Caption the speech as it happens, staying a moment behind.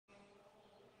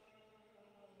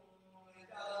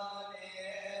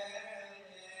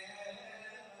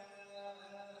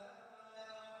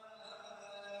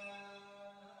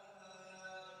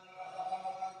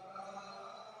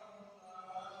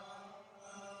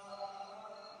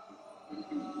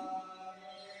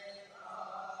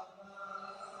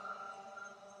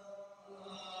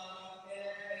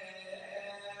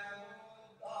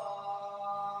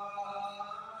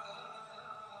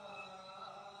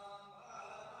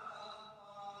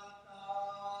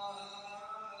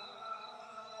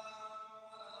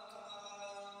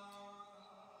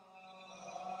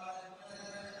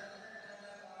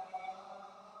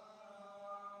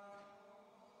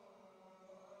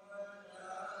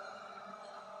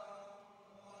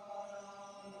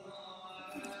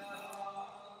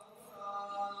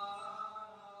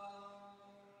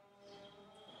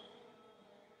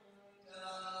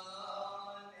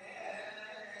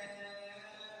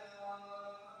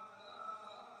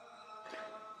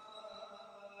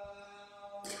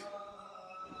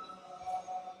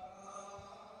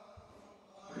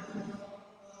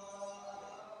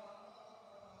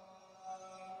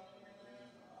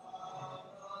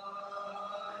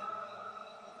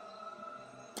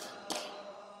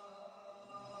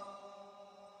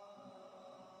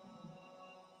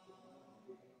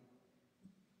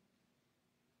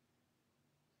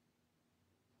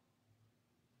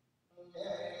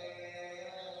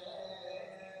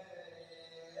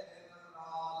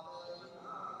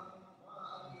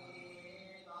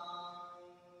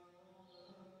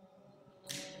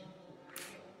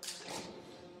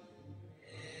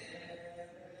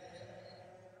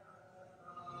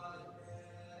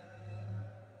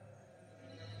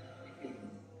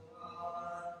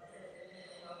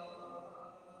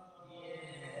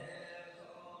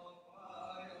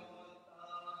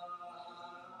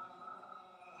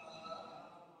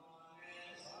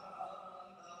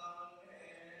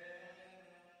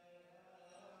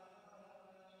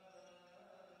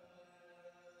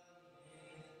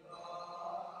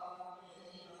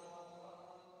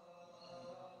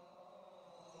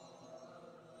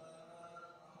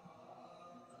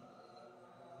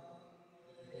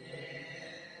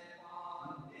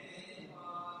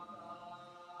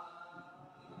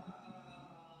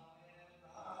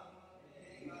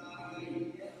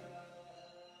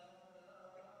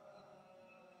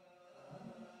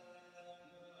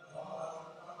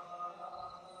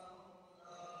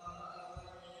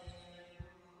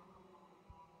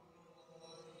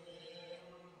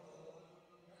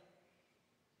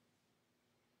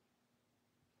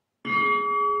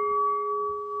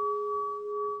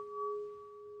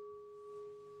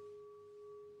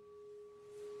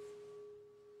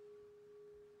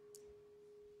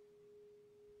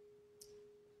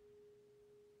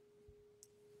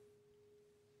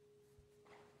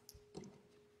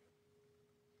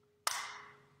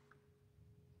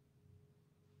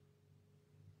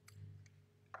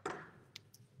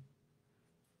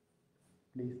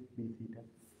Please be seated.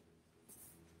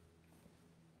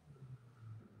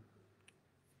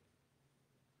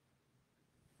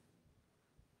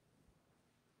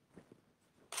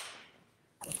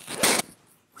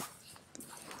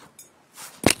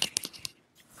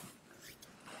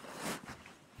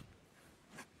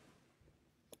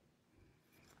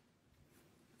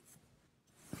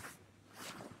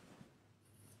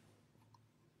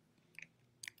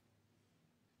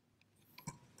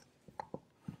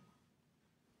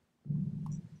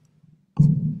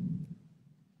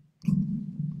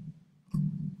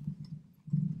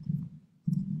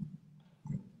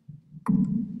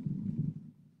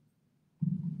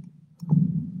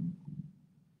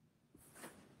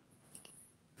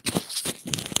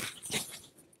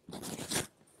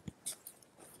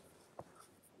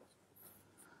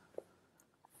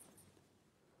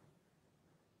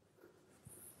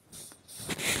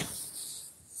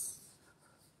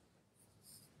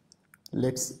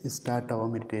 Let's start our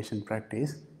meditation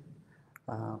practice.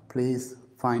 Please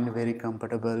find a very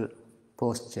comfortable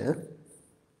posture.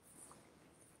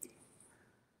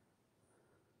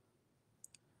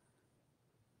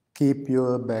 Keep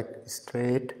your back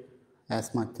straight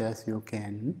as much as you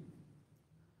can.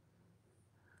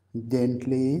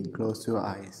 Gently close your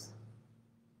eyes.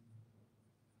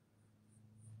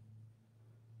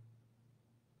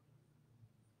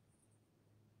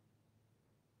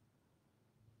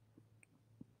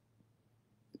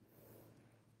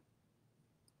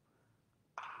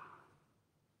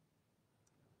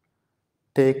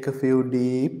 Take a few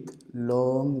deep,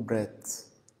 long breaths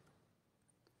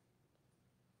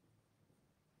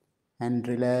and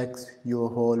relax your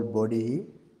whole body.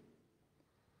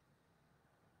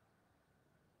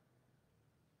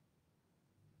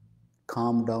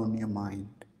 Calm down your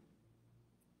mind.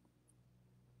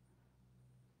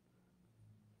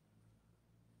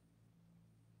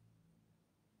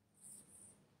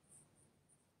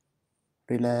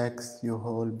 Relax your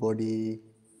whole body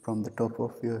from the top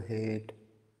of your head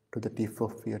to the tip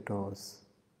of your toes.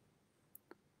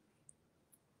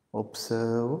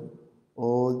 Observe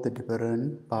all the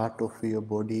different parts of your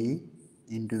body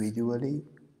individually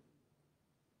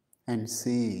and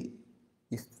see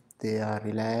if they are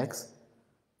relaxed,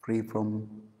 free from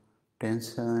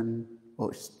tension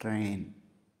or strain.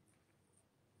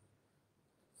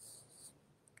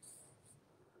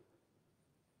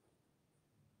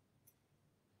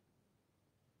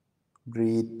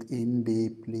 Breathe in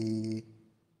deeply,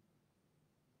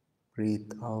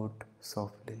 breathe out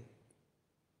softly.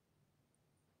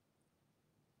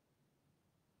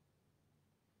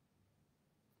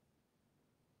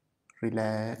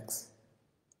 Relax,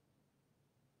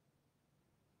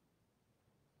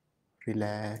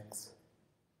 relax,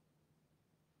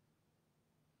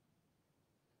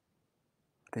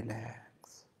 relax.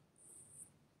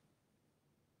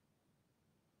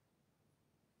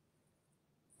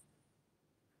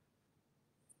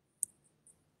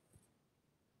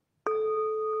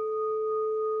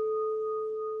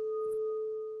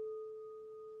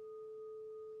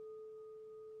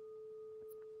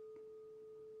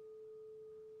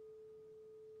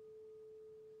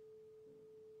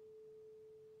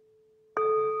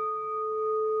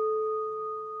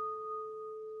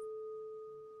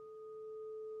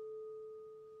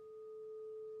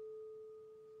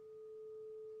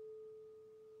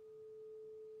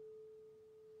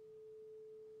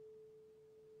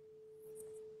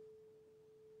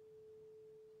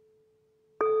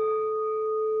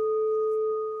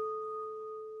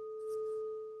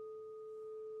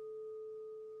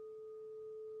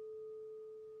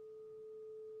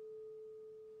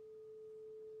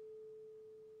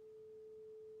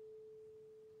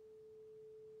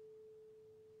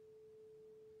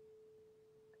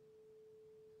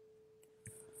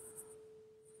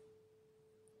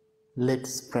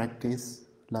 Let's practice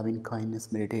loving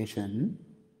kindness meditation,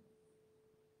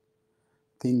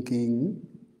 thinking,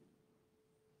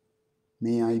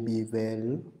 may I be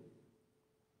well,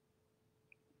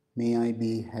 may I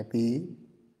be happy,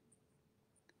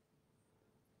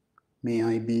 may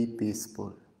I be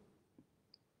peaceful.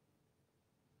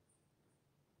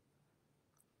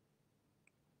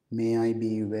 May I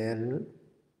be well,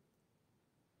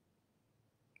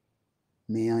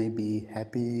 may I be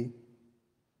happy,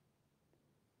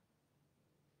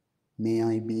 may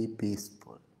I be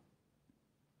peaceful.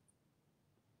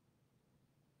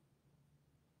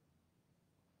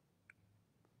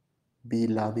 Be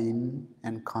loving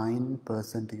and kind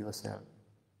person to yourself.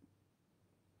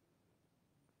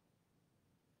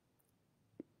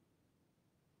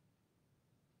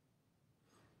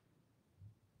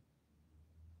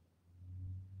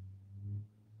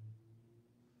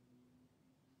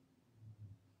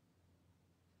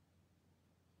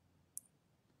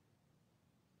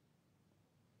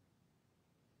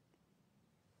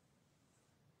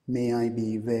 May I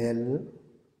be well,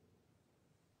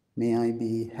 may I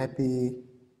be happy,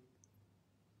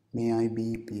 may I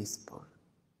be peaceful.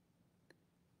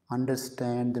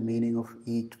 Understand the meaning of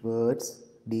each words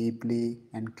deeply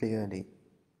and clearly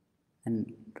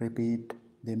and repeat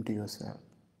them to yourself.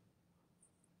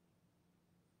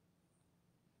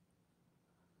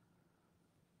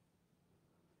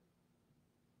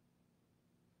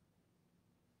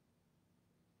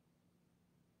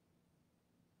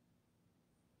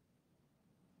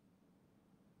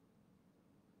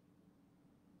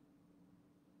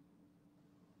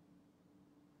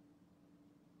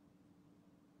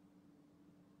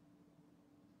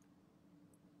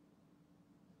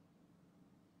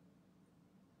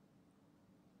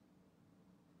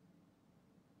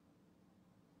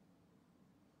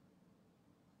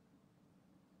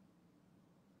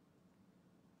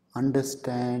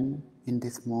 Understand in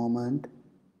this moment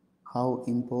how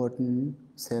important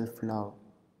self-love.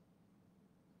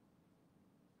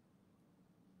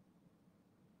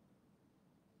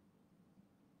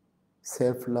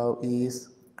 Self-love is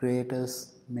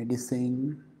greatest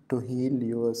medicine to heal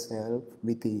yourself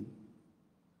within.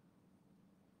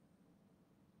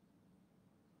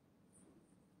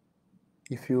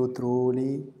 If you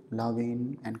truly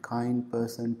loving and kind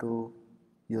person to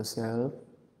yourself,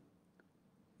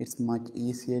 it's much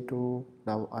easier to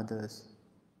love others.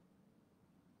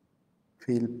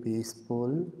 Feel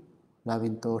peaceful,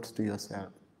 loving thoughts to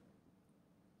yourself.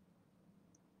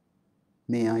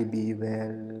 May I be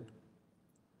well.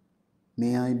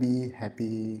 May I be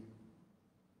happy.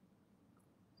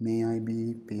 May I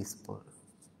be peaceful.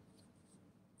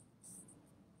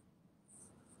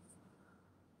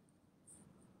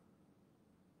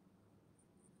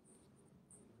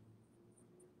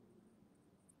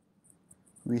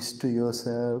 Wish to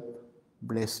yourself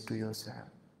blessed to yourself.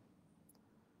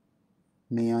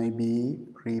 May I be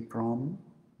free from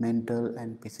mental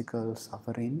and physical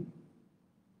suffering.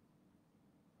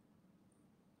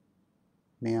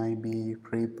 May I be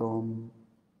free from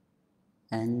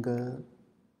anger,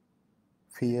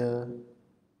 fear,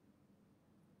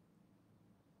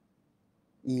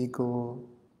 ego,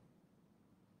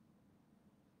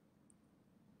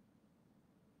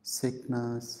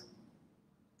 sickness,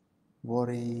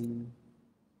 worrying.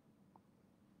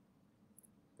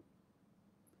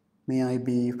 May I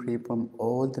be free from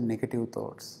all the negative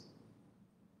thoughts.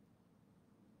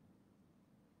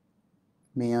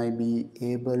 May I be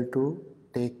able to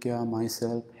take care of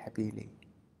myself happily.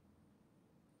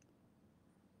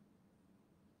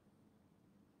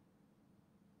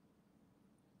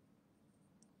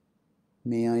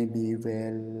 May I be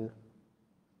well.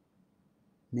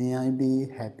 May I be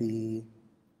happy.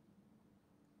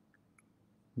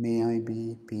 May I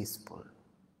be peaceful.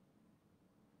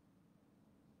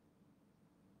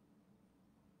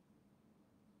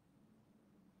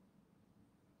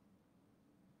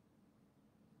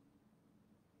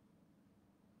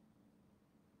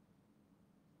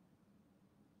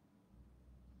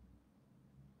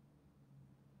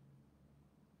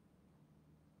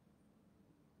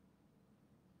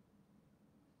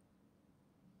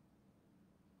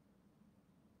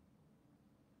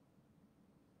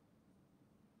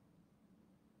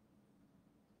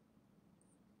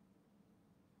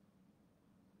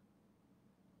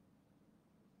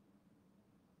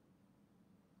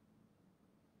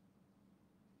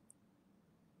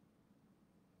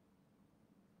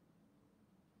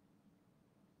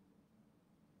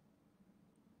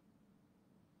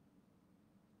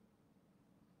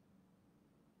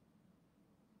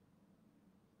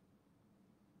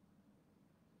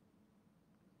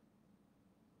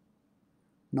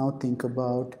 Now think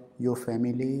about your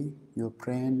family, your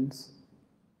friends,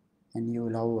 and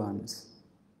your loved ones.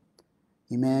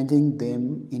 Imagine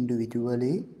them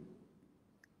individually.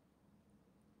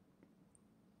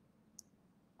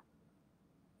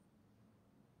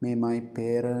 May my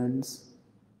parents,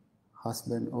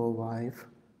 husband or wife,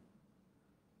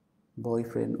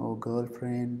 boyfriend or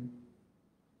girlfriend,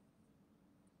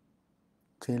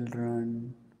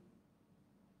 children,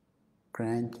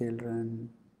 grandchildren,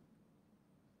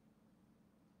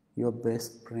 your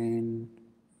best friend,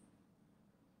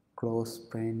 close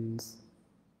friends,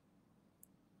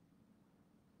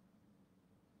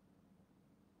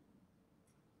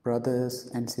 brothers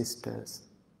and sisters,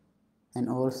 and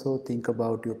also think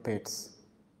about your pets.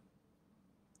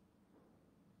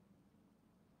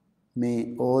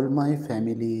 May all my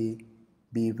family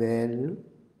be well,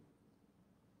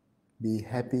 be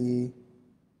happy,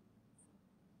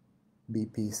 be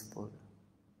peaceful.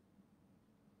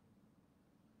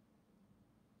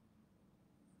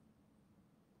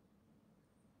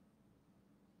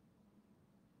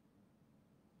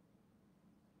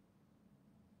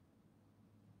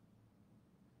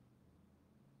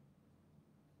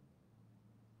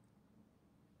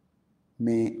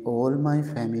 May all my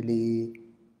family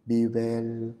be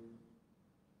well,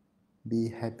 be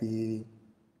happy,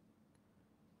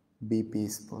 be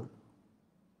peaceful.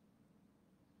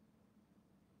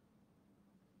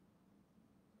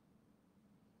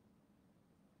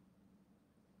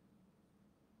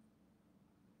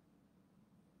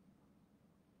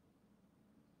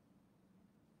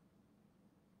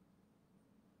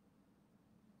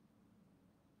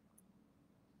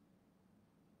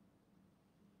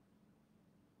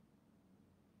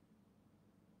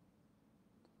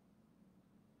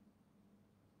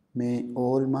 May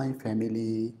all my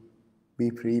family be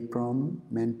free from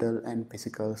mental and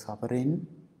physical suffering.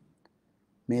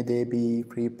 May they be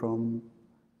free from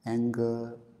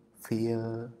anger,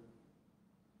 fear,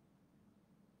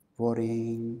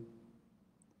 worrying.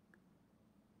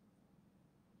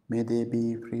 May they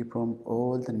be free from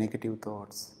all the negative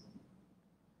thoughts.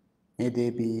 May they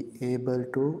be able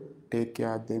to take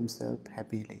care of themselves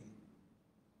happily.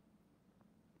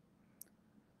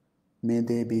 May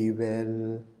they be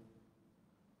well.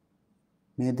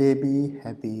 May they be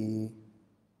happy.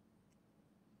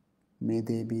 May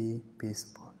they be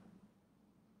peaceful.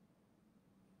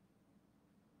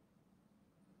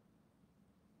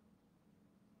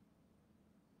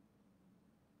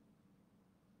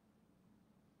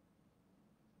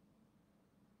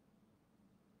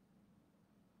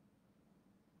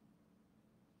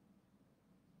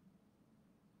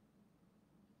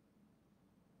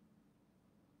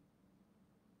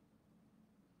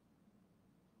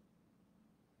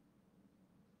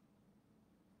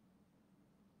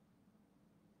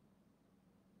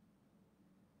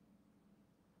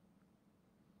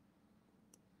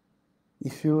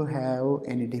 If you have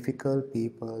any difficult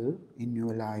people in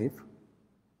your life,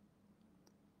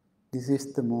 this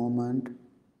is the moment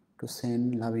to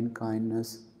send loving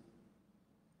kindness.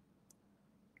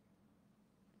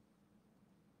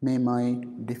 May my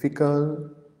difficult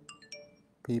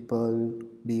people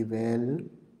be well,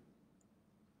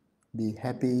 be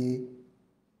happy,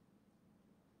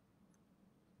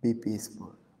 be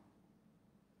peaceful.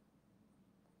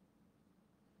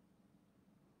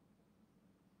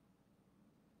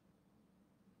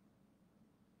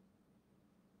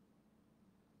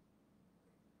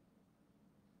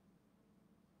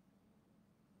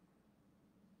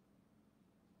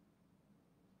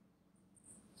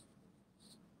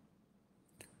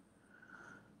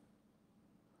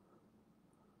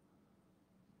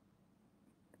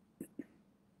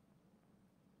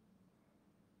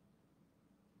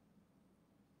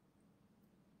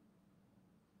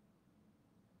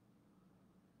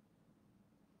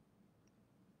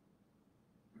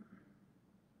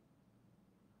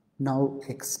 Now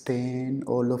extend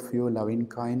all of your loving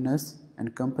kindness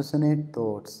and compassionate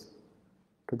thoughts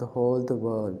to the whole the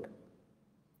world.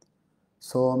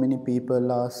 So many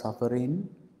people are suffering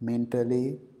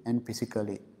mentally and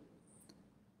physically.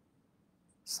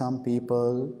 Some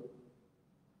people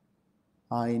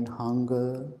are in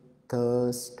hunger,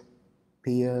 thirst,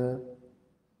 fear,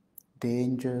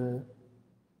 danger.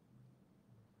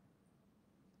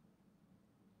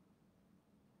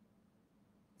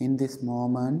 In this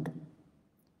moment,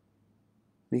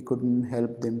 we couldn't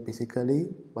help them physically,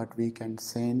 but we can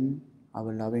send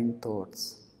our loving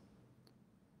thoughts.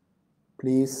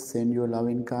 Please send your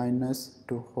loving kindness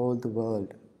to all the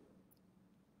world.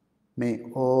 May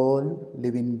all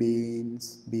living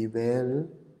beings be well,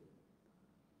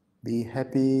 be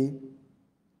happy,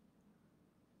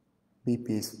 be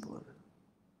peaceful.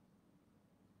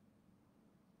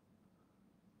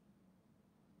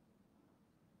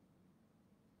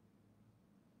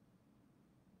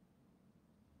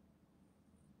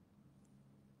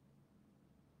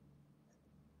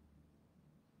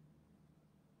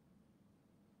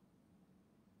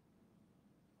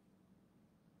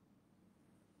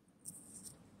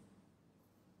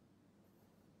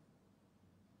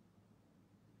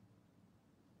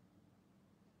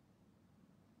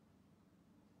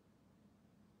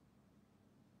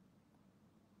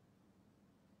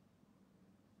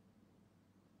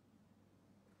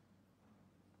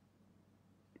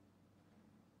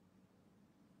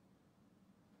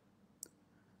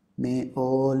 May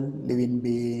all living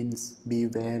beings be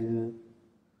well,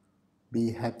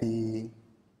 be happy,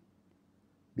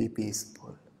 be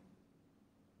peaceful.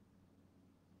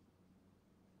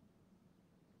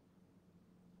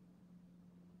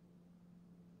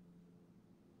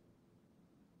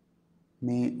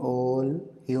 May all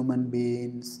human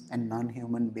beings and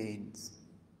non-human beings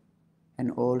and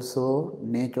also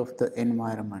nature of the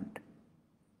environment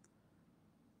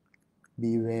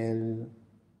be well,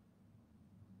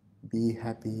 be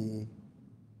happy,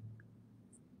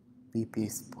 be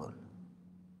peaceful.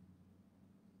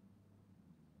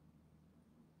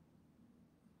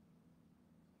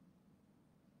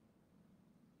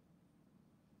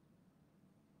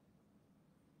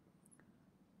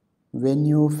 When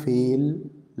you feel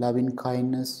loving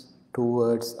kindness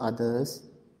towards others,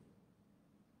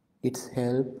 it's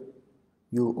help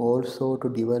you also to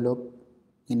develop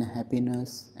in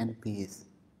happiness and peace.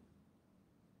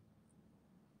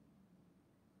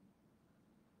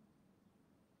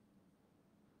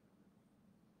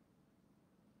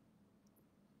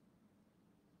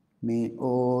 May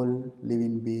all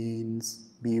living beings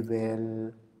be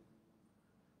well,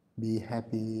 be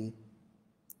happy,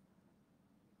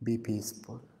 be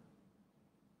peaceful.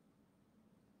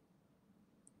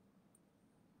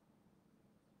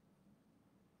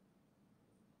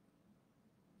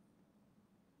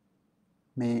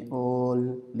 May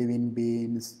all living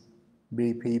beings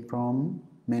be free from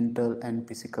mental and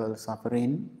physical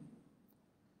suffering.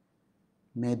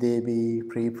 May they be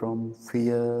free from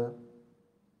fear,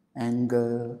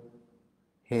 anger,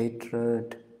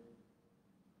 hatred,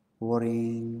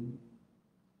 worrying.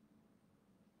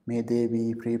 May they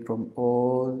be free from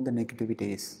all the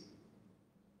negativities.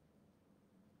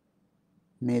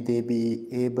 May they be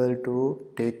able to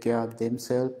take care of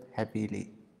themselves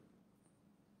happily.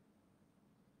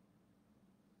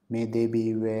 May they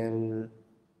be well.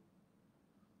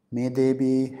 May they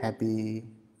be happy.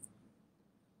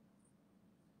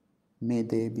 May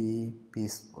they be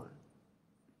peaceful.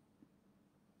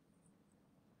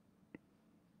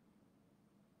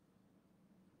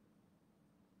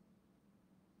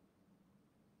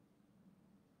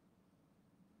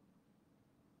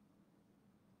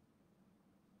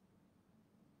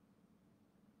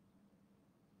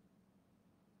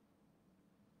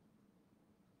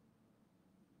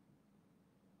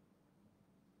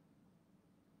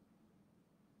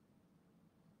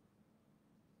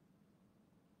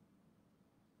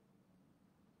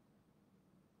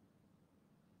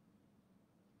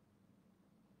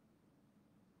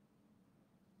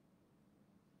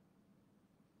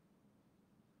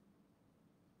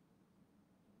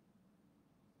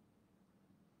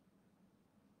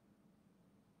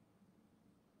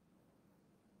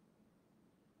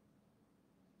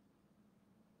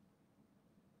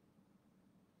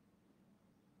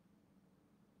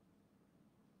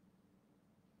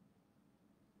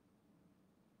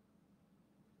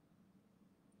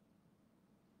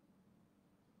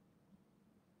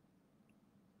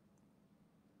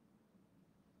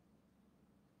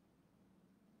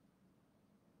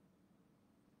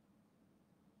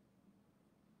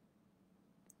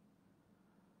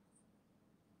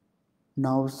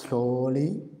 Now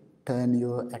slowly turn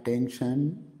your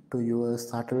attention to your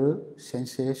subtle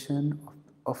sensation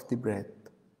of the breath,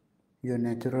 your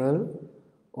natural,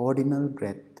 ordinal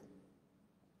breath.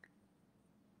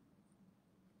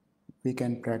 We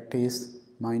can practice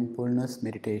mindfulness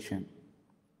meditation.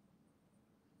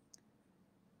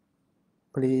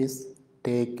 Please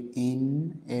take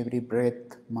in every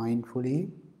breath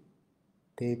mindfully,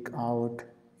 take out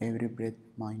every breath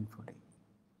mindfully.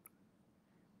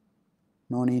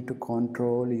 No need to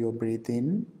control your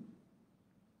breathing.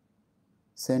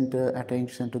 Center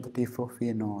attention to the tip of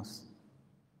your nose.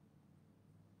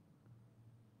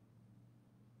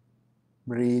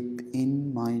 Breathe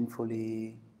in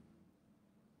mindfully,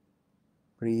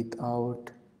 breathe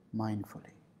out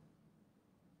mindfully.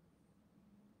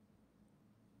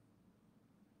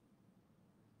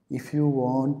 If you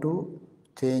want to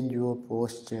change your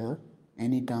posture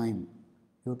anytime,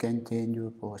 you can change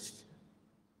your posture.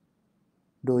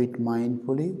 Do it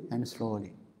mindfully and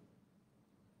slowly.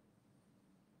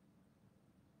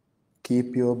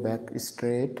 Keep your back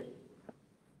straight.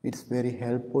 It's very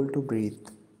helpful to breathe.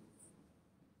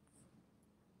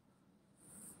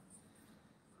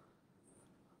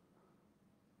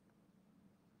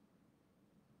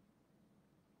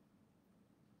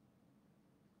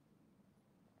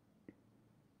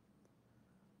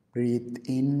 Breathe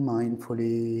in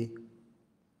mindfully,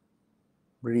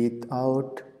 breathe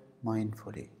out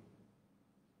mindfully.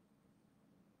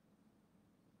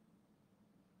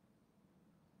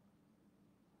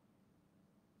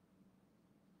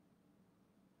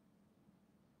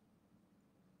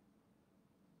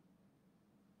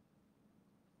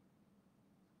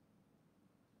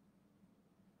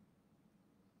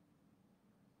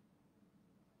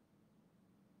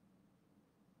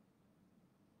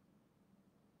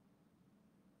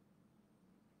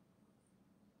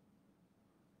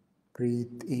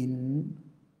 Breathe in,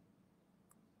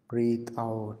 breathe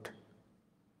out.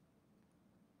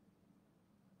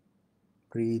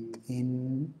 Breathe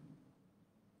in,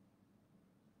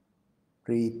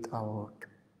 breathe out.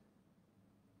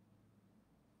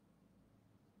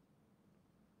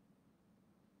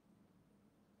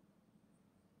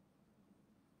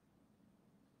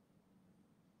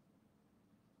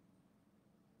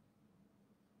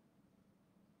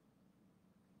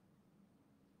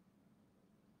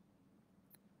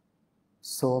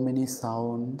 So many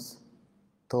sounds,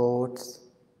 thoughts,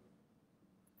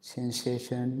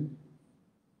 sensation,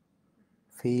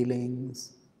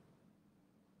 feelings,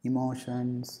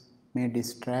 emotions may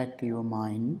distract your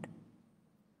mind.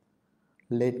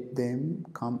 Let them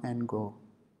come and go,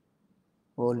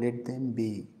 or let them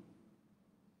be.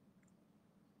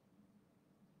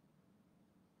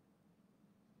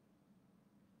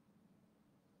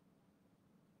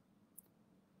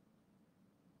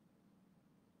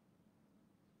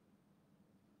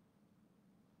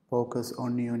 Focus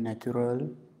on your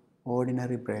natural,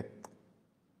 ordinary breath.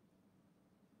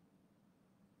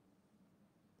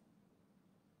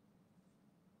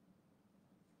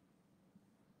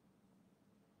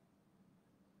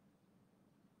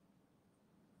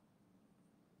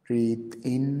 Breathe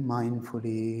in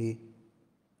mindfully,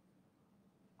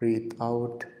 breathe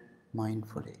out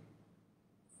mindfully.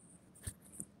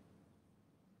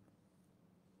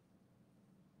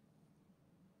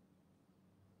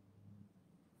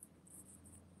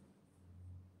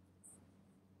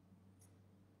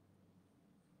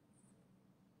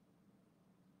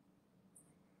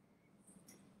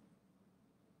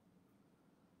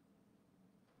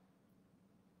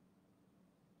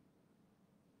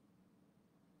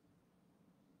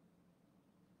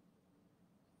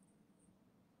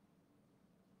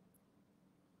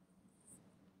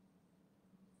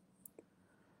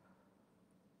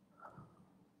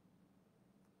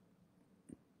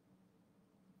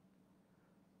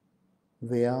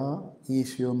 Where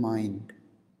is your mind?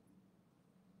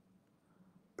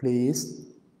 Please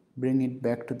bring it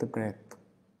back to the breath.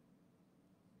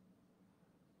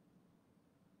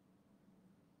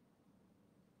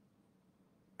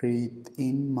 Breathe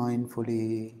in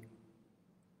mindfully,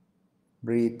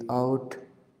 breathe out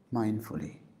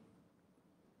mindfully.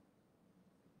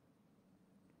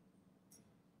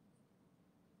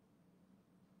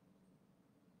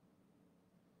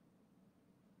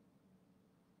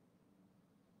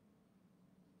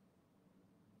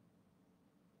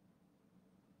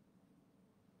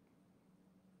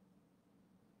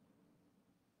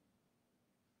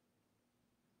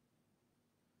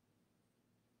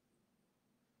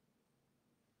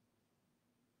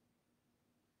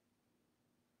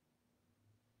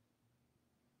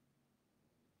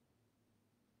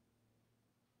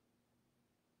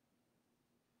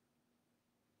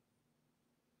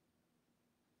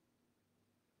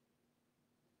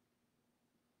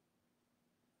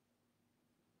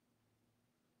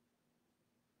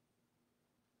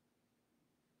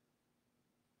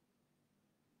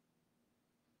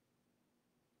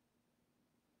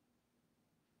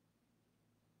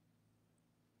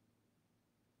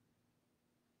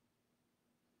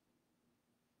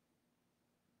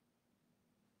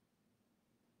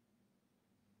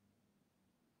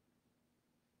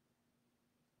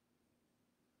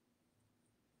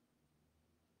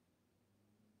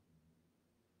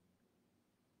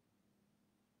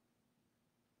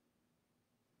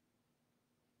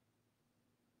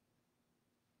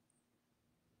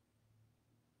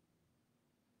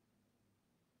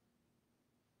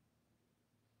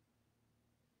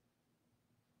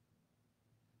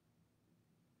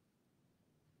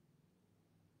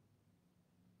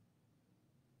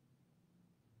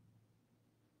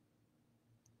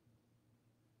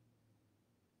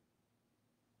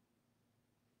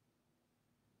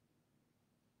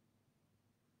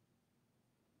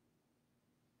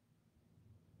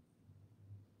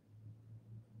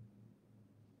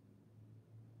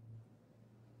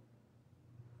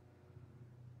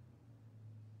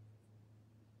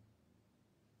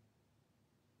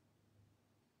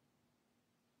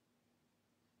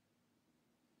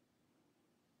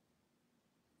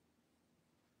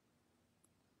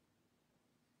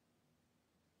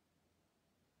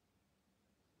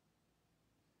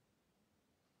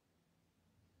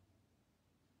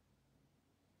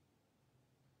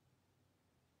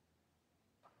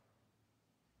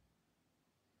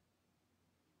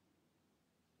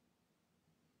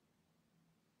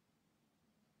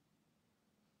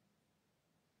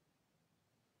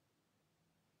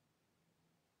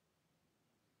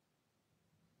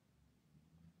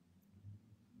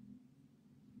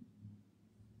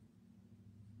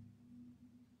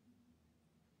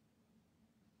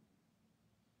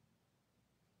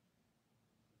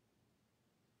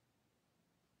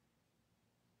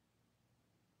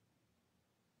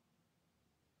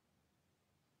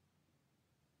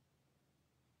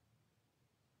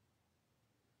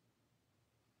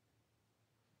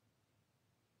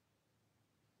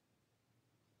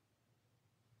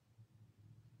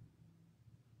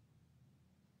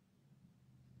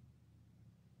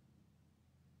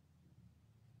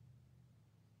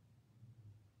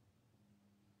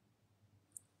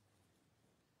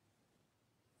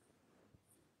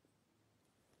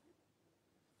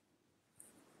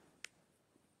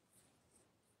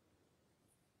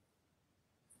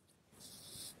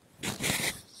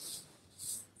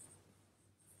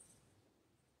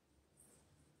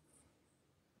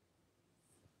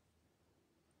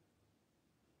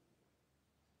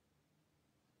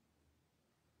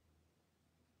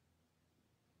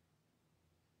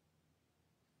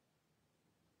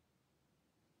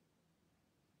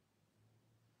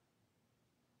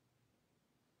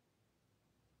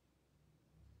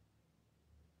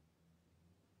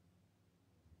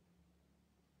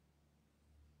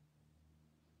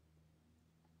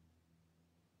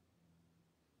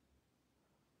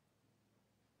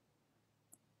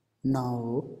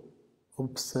 Now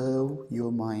observe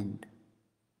your mind.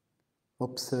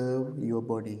 Observe your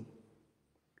body.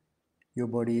 Your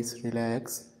body is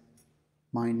relaxed.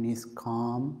 Mind is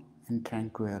calm and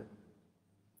tranquil.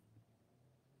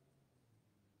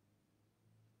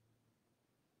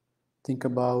 Think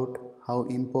about how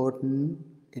important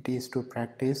it is to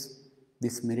practice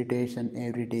this meditation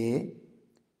every day,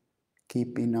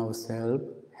 keeping ourselves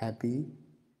happy,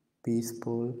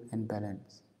 peaceful, and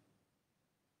balanced.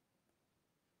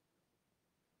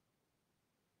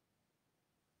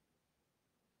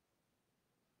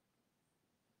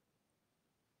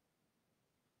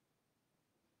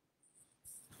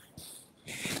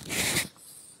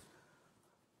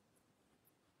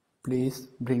 Please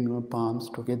bring your palms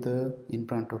together in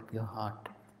front of your heart.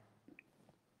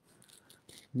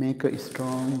 Make a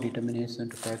strong determination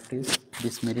to practice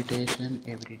this meditation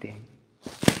every day.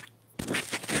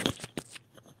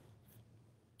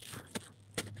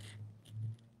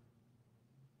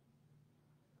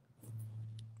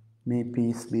 May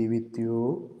peace be with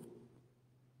you.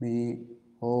 May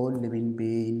all living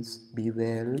beings be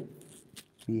well,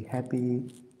 be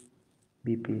happy,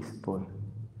 be peaceful.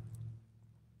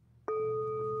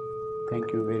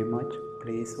 Thank you very much.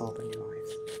 Please open your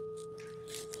eyes.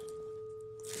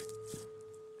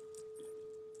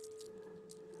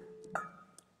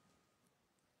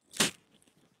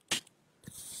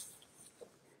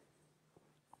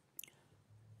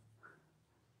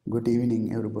 Good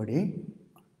evening, everybody.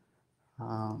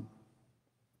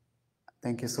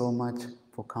 Thank you so much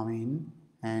for coming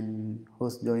and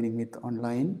who's joining with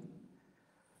online.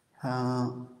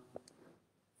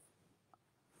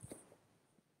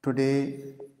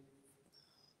 Today,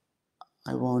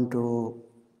 I want to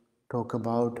talk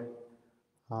about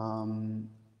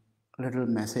little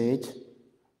message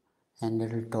and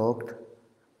little talk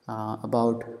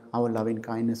about our loving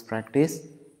kindness practice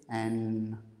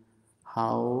and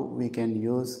how we can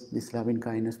use this loving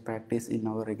kindness practice in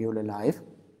our regular life.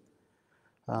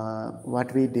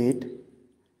 What we did,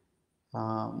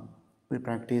 we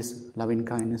practice loving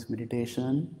kindness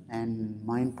meditation and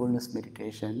mindfulness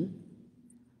meditation,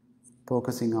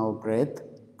 focusing our breath,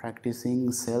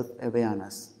 practicing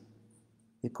self-awareness.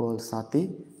 We call sati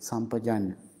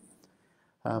sampajanya.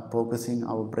 Focusing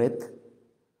our breath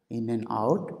in and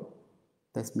out.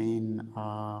 That means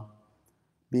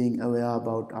being aware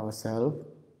about ourselves,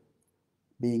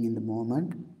 being in the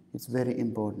moment. It's very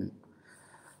important.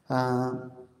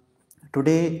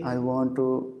 Today I want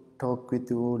to talk with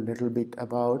you a little bit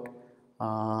about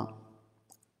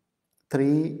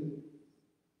three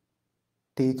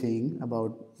teaching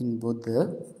about in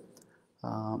Buddha.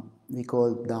 We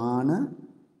call dana,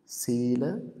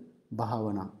 sila,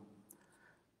 bhavana.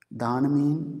 Dana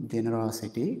means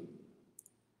generosity,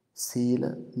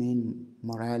 sila means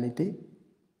morality,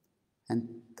 and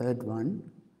third one,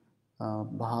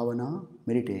 bhavana,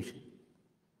 meditation.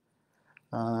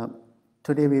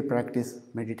 Today we practice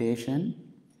meditation,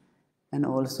 and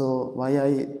also why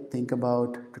I think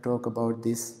about to talk about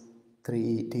these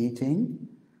three teaching.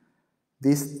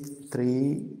 These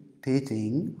three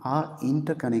teaching are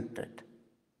interconnected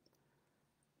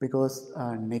because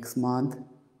next month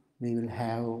we will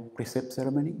have precept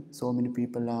ceremony. So many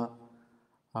people are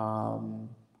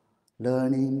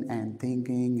learning and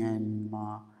thinking and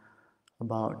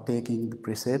about taking the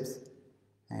precepts,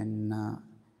 and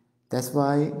that's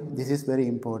why this is very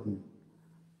important.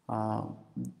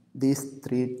 These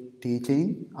three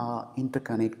teaching are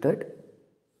interconnected: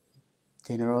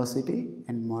 generosity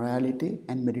and morality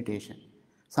and meditation.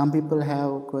 Some people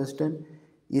have a question,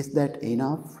 is that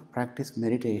enough? Practice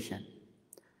meditation.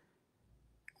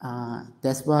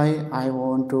 That's why I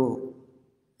want to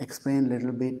explain a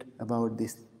little bit about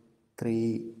these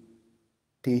three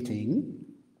teaching.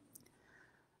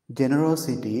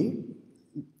 Generosity,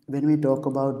 when we talk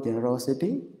about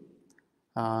generosity,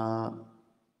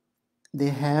 they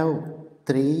have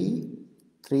three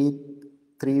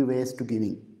ways to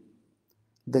giving.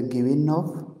 The giving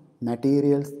of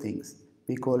material things,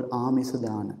 we call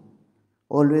amisadana.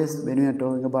 Always when we are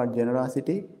talking about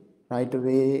generosity, right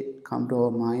away come to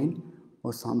our mind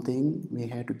or something we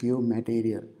have to give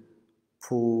material,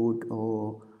 food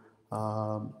or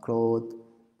cloth,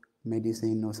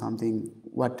 medicine or something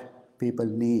what people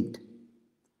need.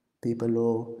 People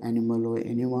or animal or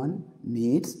anyone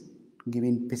needs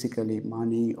giving physically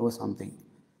money or something.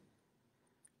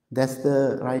 That's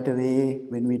the right way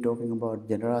when we're talking about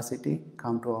generosity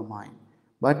come to our mind.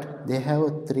 But they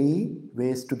have three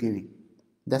ways to giving.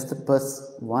 That's the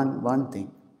first one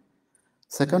thing.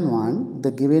 Second one,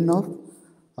 the giving of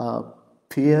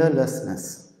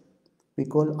fearlessness. We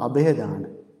call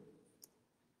abhedana.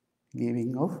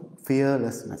 giving of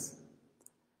fearlessness.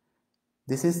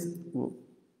 This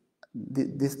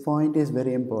point is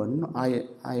very important.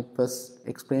 I first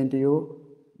explained to you,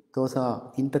 those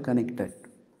are interconnected.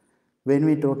 When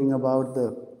we're talking about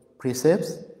the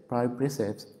precepts, 5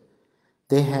 precepts,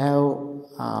 they have,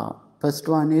 first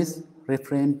one is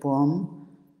refrain from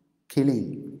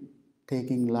killing,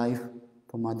 taking life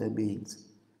from other beings.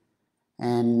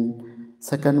 And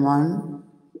second one,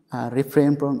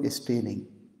 refrain from stealing.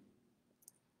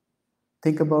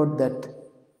 Think about that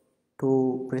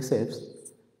 2 precepts.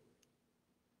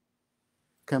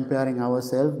 Comparing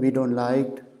ourselves, we don't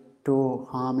like to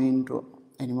harming to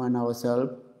anyone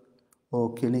ourselves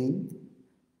or killing,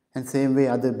 and same way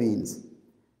other beings.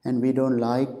 And we don't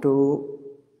like to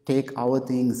take our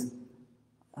things,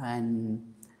 and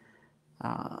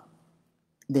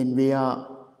then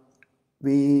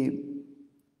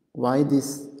why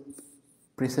these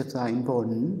precepts are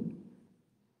important.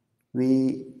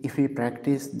 If we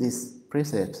practice these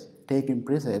precepts, taking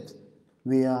precepts,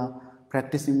 we are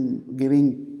practicing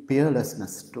giving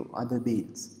fearlessness to other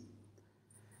beings.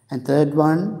 And third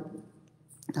one,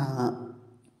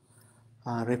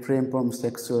 refrain from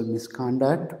sexual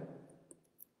misconduct.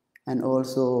 And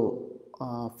also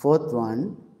fourth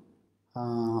one,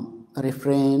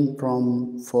 refrain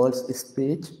from false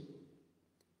speech.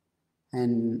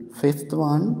 And fifth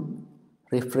one,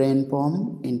 refrain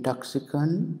from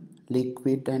intoxicant,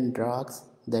 liquid and drugs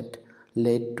that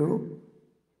lead to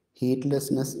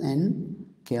heedlessness and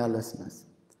carelessness.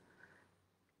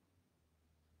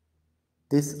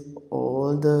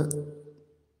 All the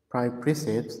 5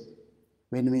 precepts,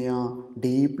 when we are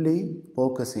deeply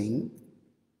focusing,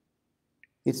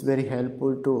 it's very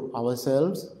helpful to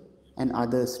ourselves and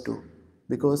others too,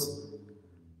 because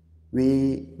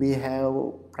we have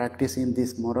practice in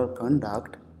this moral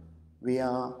conduct. We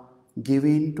are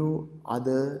giving to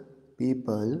other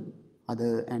people,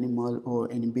 other animal or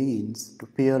any beings, to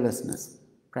fearlessness,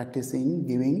 practicing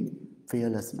giving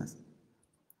fearlessness.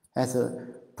 As a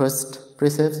first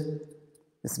precept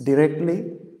is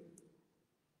directly,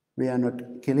 we are not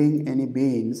killing any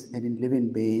beings, any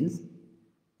living beings,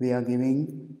 we are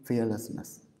giving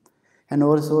fearlessness. And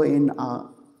also in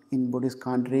Buddhist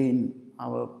country,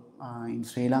 in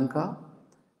Sri Lanka,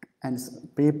 and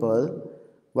people,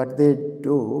 what they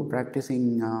do,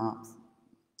 practicing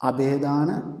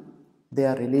abhedana, they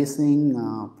are releasing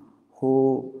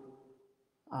who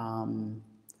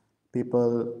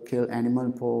people kill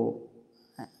animal for,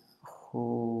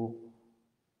 who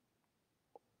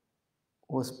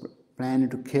was planning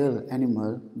to kill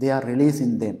animal, they are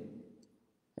releasing them.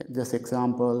 Just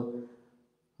example,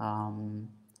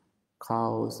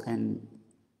 cows and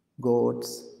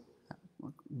goats,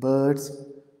 birds,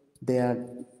 they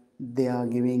are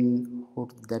giving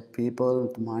that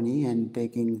people money and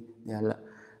taking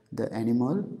the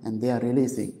animal, and they are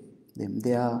releasing them.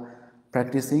 They are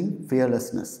practicing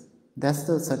fearlessness. That's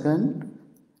the second,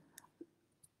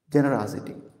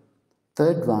 generosity.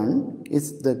 Third one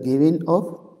is the giving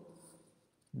of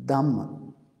dharma.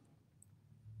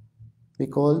 We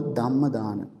call dhamma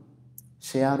dana,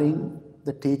 sharing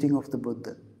the teaching of the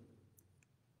Buddha.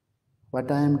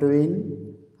 What I am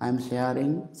doing, I am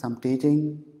sharing some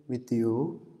teaching with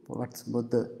you, what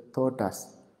Buddha taught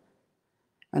us.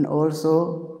 And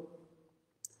also,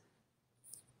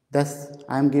 thus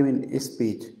I am giving a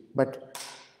speech, but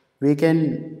we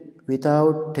can,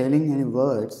 without telling any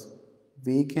words,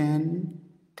 we can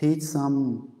teach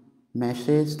some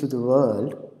message to the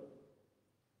world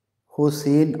who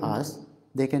seen us.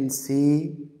 They can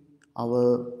see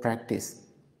our practice.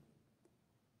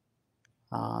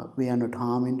 We are not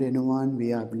harming to anyone,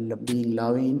 we are being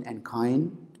loving and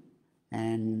kind,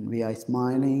 and we are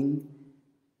smiling.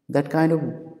 That kind of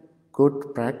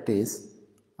good practice,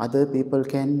 other people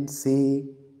can see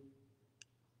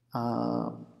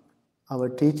our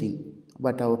teaching,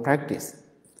 but our practice.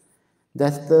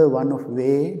 That's the one of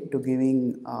way to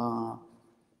giving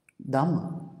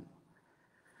Dhamma.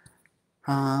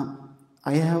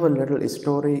 I have a little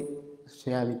story to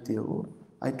share with you.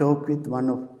 I talked with one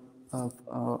of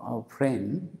our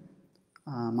friend,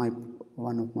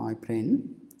 one of my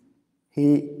friend.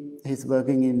 He's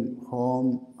working in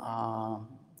home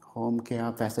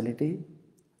care facility,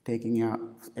 taking care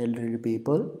of elderly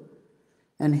people,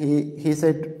 and he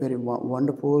said very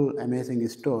wonderful, amazing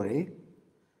story.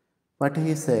 What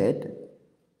he said,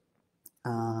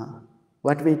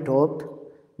 what we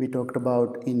talked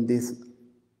about in this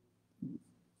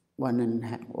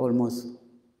almost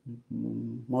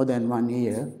more than 1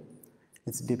 year.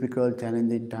 It's difficult,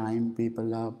 challenging time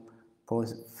people are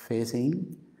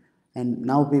facing, and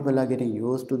now people are getting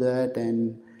used to that,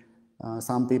 and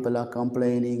Some people are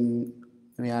complaining,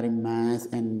 wearing masks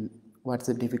and what's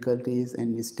the difficulties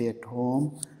and we stay at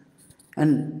home.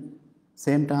 And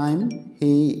same time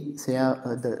he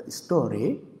shared the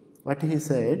story. What he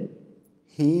said,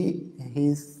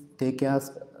 he's take care.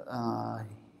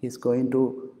 He's going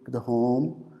to the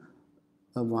home,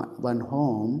 one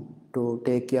home to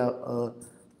take care of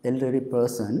an elderly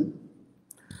person.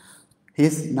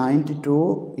 He's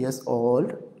 92 years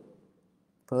old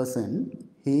person.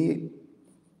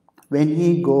 When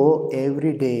he go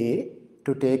every day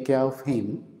to take care of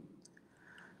him,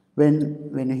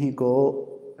 when he go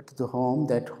to the home,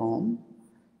 that home,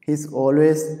 he's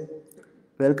always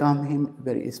welcome him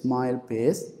very smile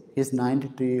face. He's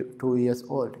 92 years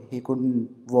old. He couldn't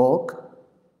walk.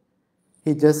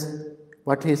 He just,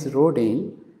 what he's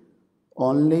routine,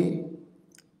 only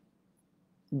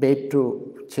bed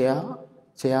to chair,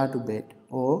 chair to bed,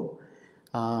 or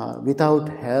without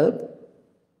help,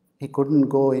 he couldn't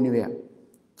go anywhere.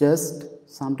 Just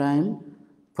sometime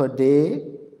per day,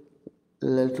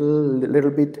 little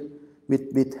bit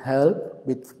with help,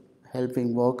 with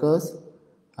helping workers,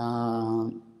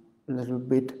 little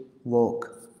bit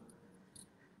walk.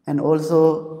 And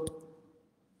also,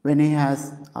 when he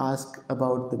has asked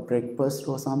about the breakfast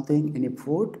or something, any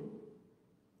food,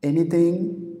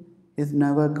 anything, he's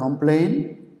never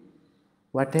complain.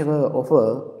 Whatever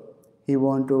offer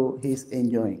he's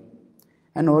enjoying.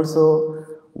 And also,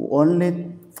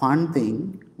 only fun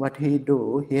thing what he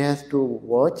do, he has to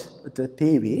watch the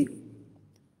TV,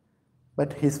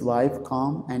 but his wife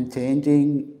come and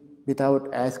changing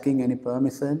without asking any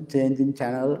permission, changing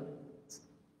channel.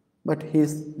 But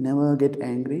he's never get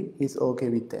angry. He's okay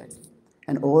with that,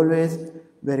 and always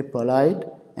very polite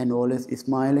and always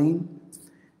smiling.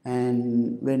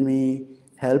 And when we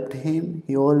helped him,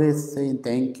 he always saying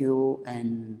thank you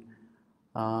and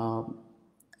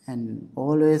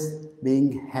always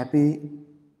being happy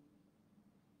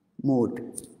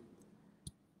mood.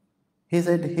 He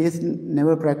said he's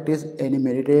never practiced any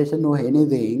meditation or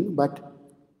anything, but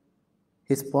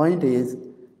his point is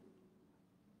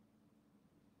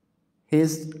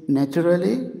he's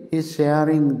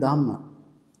sharing dharma.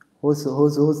 Who's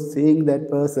seeing that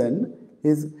person,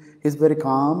 he's very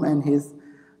calm and he's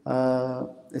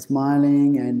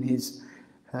smiling and he's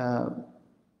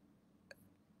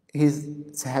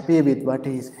happy with what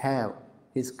he have,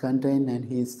 his content, and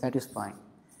he's satisfying.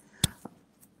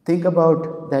 Think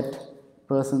about that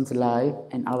person's life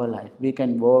and our life. We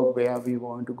can walk where we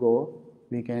want to go.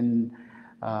 We can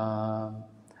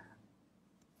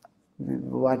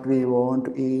what we want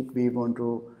to eat.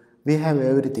 We have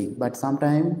everything. But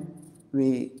sometimes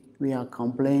we are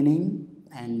complaining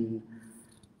and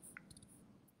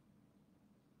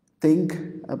think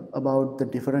about the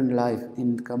different life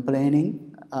in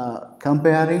complaining,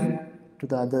 comparing to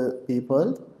the other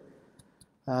people.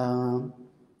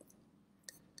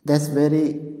 That's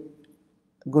very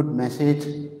good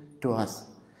message to us.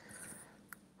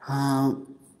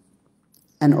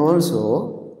 And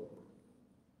also,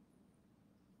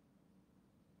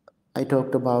 I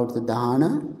talked about the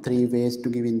dharma, 3 ways to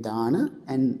give in dharma,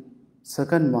 and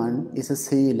second one is a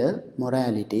sila,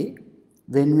 morality.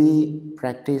 When we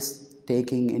practice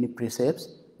taking any precepts,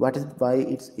 why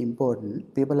it's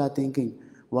important? People are thinking,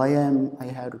 why I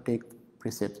have to take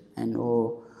precepts? And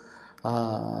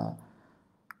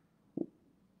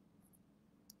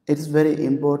it's very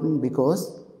important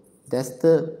because that's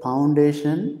the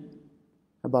foundation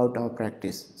about our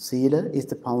practice. Sila is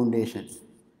the foundation.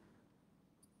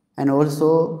 And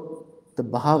also the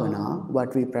bhavana,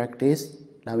 what we practice,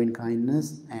 loving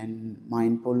kindness and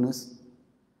mindfulness,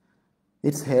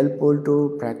 it's helpful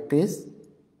to practice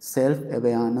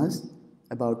self-awareness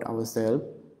about ourselves,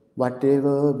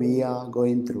 whatever we are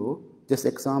going through. Just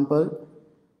example,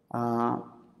 I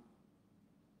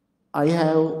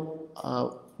have a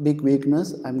big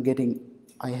weakness.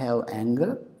 I have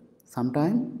anger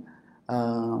sometimes.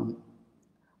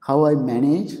 How I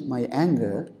manage my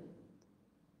anger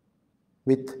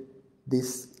with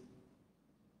this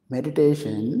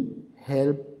meditation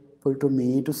helpful to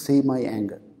me to see my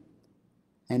anger.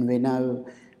 And whenever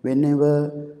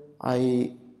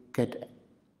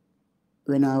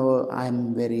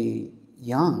I'm very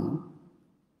young,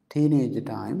 teenage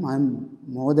time, I'm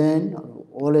more than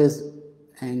always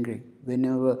angry.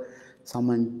 Whenever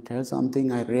someone tells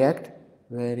something, I react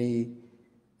very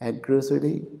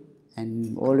aggressively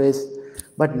and always.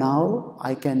 But now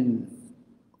I can,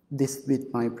 this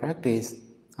with my practice,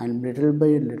 and little by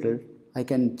little, I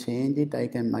can change it. I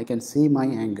can see my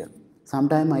anger.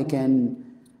 Sometimes I can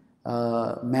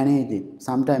manage it,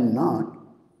 sometimes not,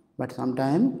 but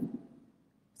sometimes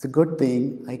it's a good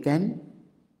thing I can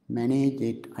manage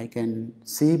it, I can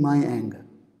see my anger.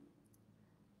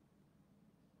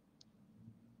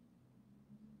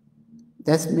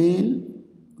 That means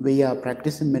we are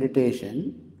practicing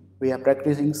meditation, we are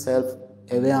practicing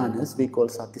self-awareness, we call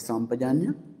Sati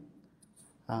Sampajanya.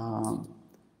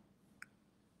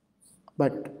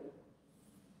 But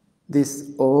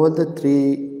all the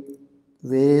three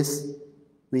ways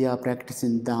we are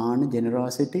practicing dharma,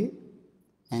 generosity,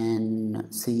 and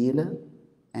sila,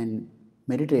 and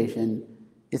meditation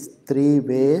is three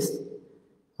ways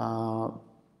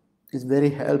is very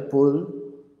helpful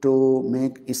to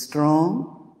make a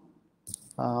strong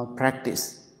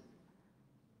practice.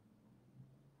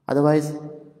 Otherwise,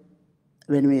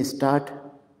 when we start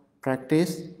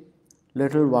practice,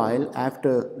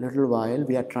 after little while,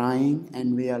 we are trying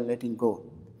and we are letting go.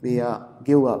 We are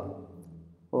give up.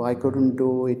 Oh, I couldn't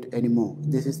do it anymore.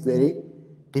 This is very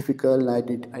difficult. I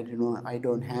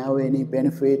don't have any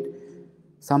benefit.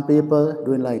 Some people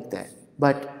doing like that.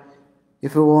 But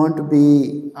if you want to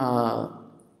be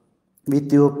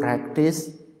with your practice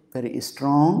very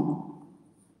strong,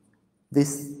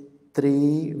 these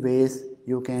three ways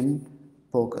you can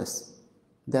focus.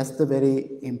 That's the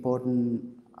very important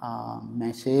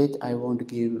message I want to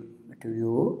give to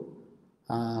you.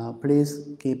 Please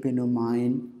keep in your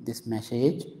mind this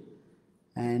message,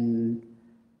 and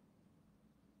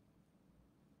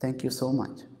thank you so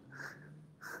much.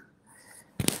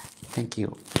 Thank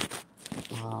you.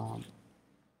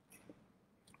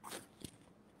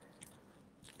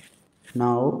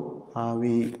 Now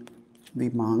we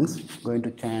monks going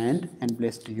to chant and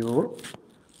bless to you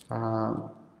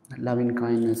loving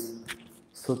kindness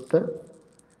sutta.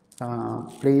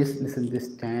 Please listen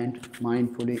this chant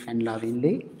mindfully and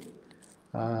lovingly.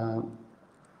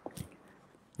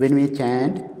 When we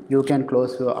chant, you can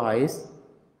close your eyes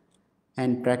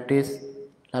and practice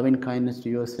loving kindness to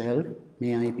yourself.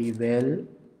 May I be well,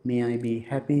 may I be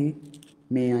happy,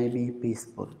 may I be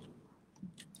peaceful.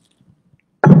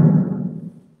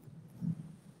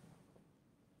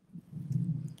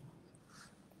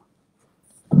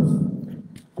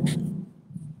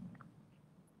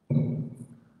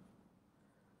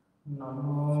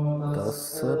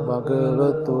 Tassa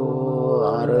bhagavato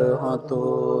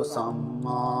arahato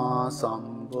samma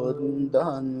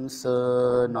sambuddhansa.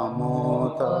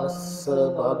 Namo tassa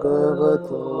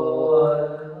bhagavato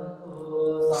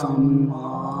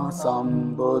samma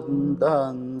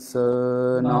sambuddhansa.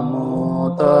 Namo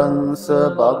tassa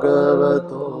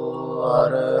bhagavato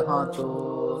arahato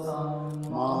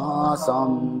samma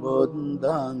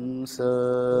sambuddhansa.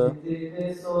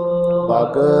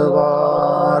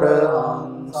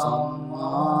 Bhagavaraham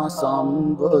samma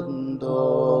sambuddho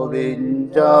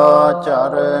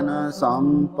vinjacharana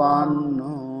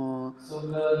sampanno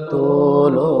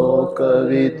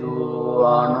tolokavidu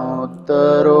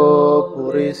anuttaro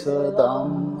purisa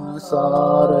dhamma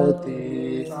sarati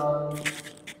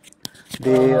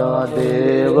deya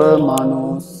deva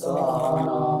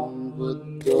manussanam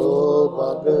buddho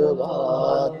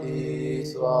bhagavati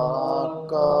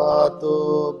svakato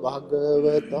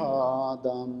bhagavata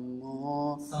dhammo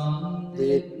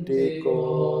dittiko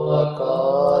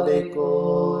akaliko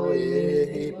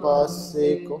ehi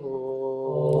passiko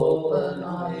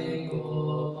panayiko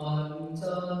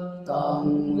tang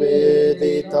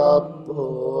veditabbo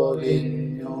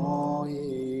vinyo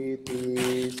iti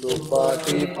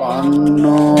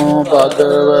supatipanno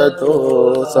bhagavato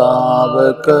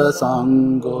savaka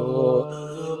sangho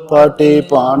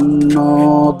patipanno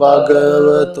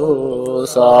bhagavato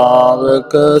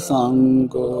savaka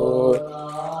sangho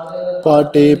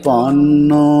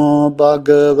patipanno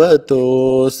bhagavato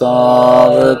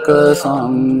savaka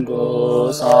sangho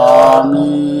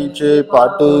samici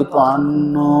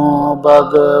patipanno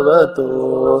bhagavato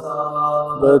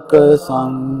savaka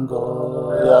sangho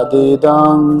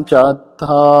yadidam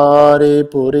chattari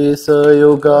purisa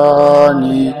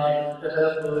yugani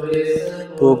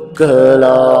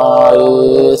pukkhala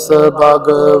esa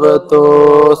bhagavato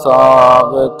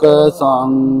savaka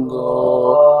sangho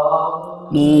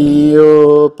niyo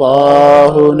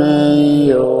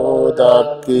pahuneyo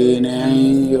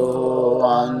dakkineyo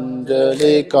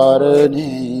anjali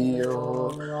karneyo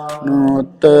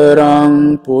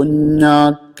nuttarang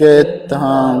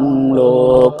punyakkettang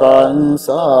lokan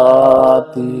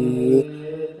sati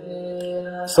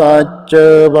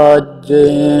Sacca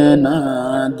vajjena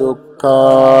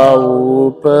dukkha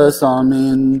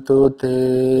upasamintu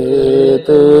te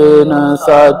tena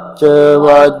sacca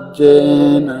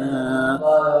vajjena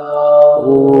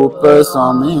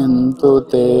upasamintu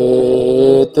te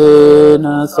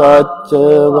tena sacca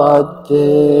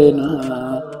vajjena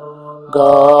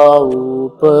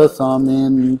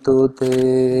upasamentu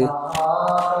te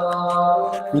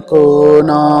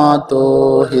mikonato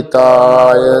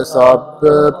hitaya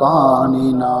sabba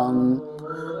paninam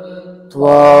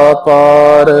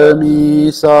tvaparami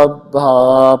sabbha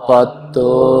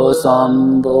patto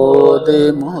sambodhi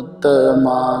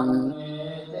muttamam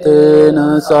tena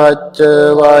sacca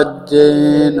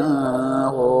vajjena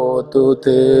hotu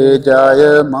te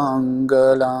jaya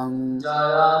mangalam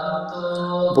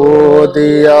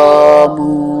bodhiya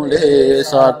mule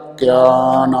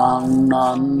sakyanam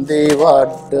nandi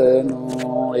vaddano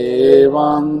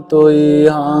evam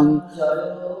tuiham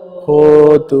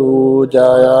hotu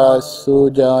jayassu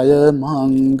jaya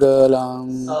mangalam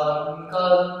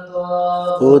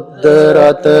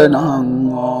uddaratanam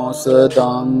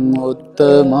osadam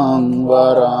uttamam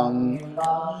varam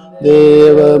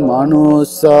deva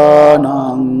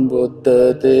manusanam buddha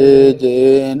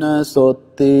tejena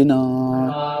sottina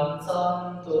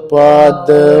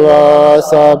padva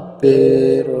sabbe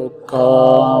rukha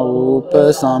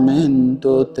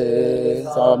upasamentu te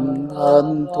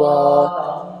samhantva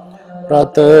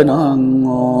ratanam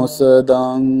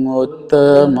osadam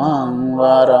uttamam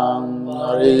varam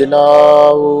arila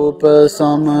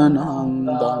upasamanam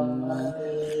dhamma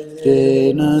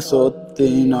jena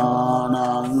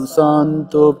sottinanam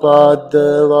santu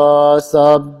padva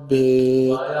sabbe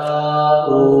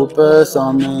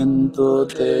upasamentu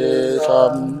te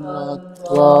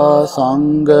samhatva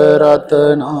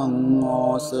sangaratanam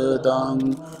osadam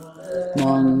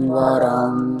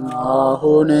mangvaram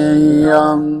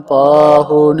ahuneyam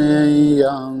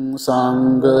pahuneyam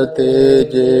sangate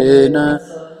jena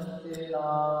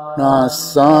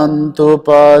nasantu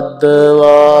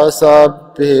padva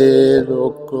sabbe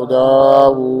rukha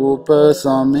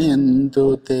upasamentu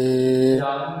te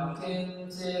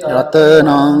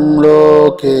ratanam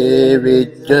loke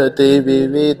vijjati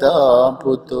vividha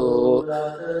puto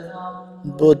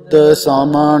buddha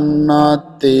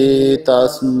samannati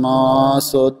tasma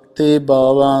sotti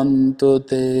bhavantu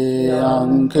te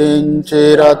ankinci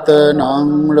ratanam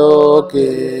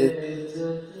loke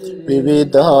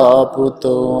vividha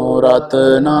puto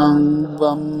ratanam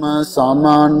vamma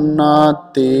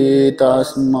samannati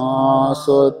tasma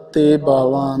sotti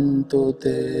bhavantu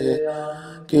te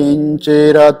kinci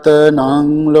ratanam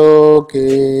loke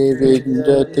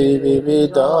vijjati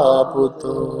vividha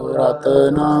puto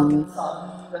ratanam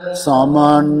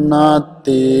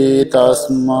samannati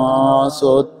tasma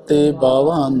sotti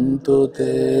bhavantu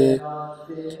te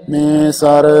me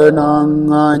saranam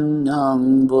anyam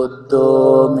buddho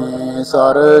me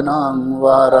saranam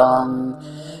varam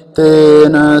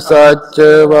tena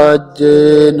sacca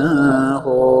vajjena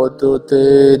hotu te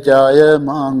jaya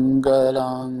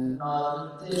mangalam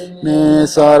me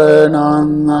saranam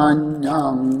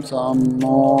anyam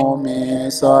sammo me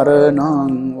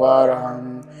saranam varam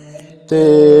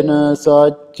tena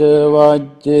sacca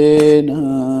vajjena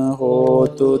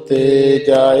hotu te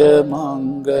jaya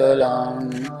mangalam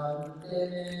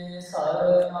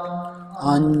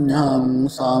anyam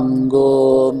sangho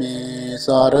me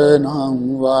saranam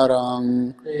varam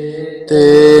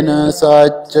tena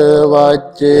sacca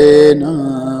vajjena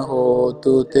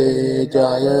hotu te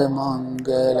jaya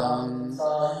mangalam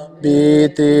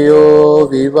bhitiyo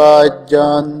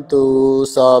vivajjantu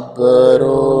sabba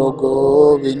rogo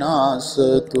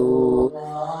vinasatu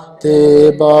te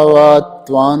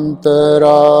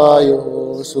bhavatvantarayo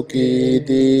sukhi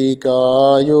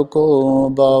dikayuko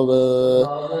bhava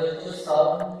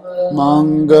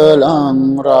mangalam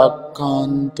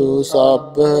rakhantu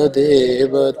sabba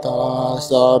devata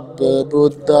sabba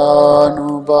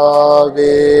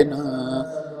buddhanubhavena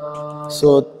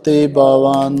sotti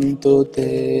bhavantu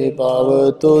te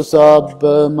bhavatu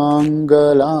sabba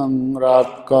mangalam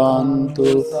rakhantu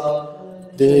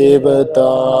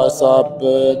devata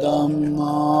sabba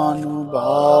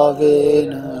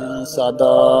dhammanubhavena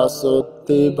sada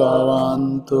sotti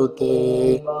bhavantu te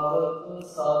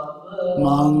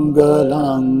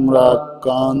mangalam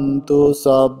rakhantu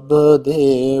sabba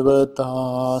devata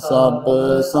sabba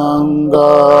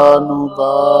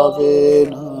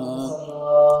sanghanubhavena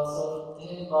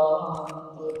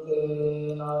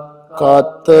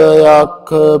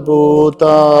kattayakha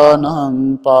bhutanam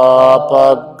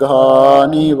papaggha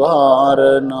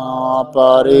nivarana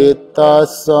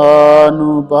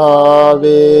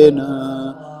parittassanubhavena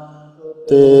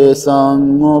te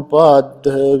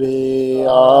sammupaddhave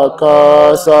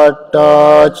akasatta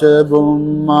ca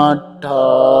bhummatta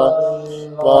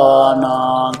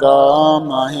vanaga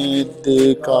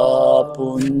mahiddhika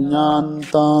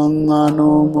punyantang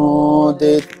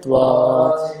anumoditva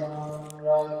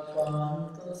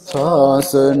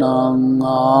Sasanang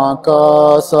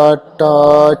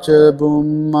Akasattaa ca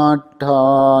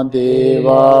Bhummattaa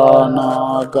Deva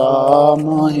Naga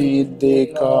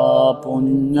Mahiddhika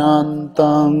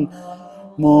Punyantang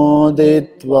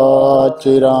Moditva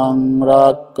Chirang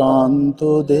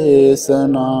Rakkantu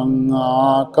Desanang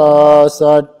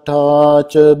Akasattaa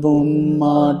ca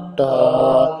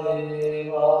Bhummattaa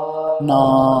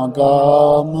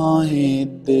Naga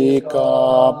Mahiddhika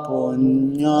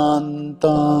Punyantang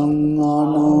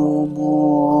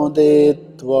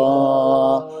Anumoditva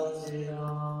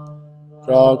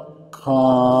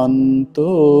Rakhantu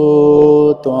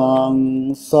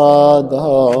Tvang Sadhati.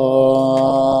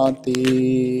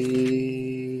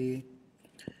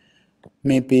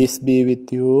 May peace be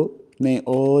with you. May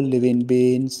all living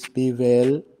beings be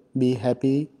well, be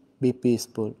happy, be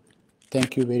peaceful.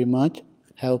 Thank you very much.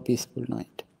 Have a peaceful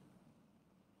night.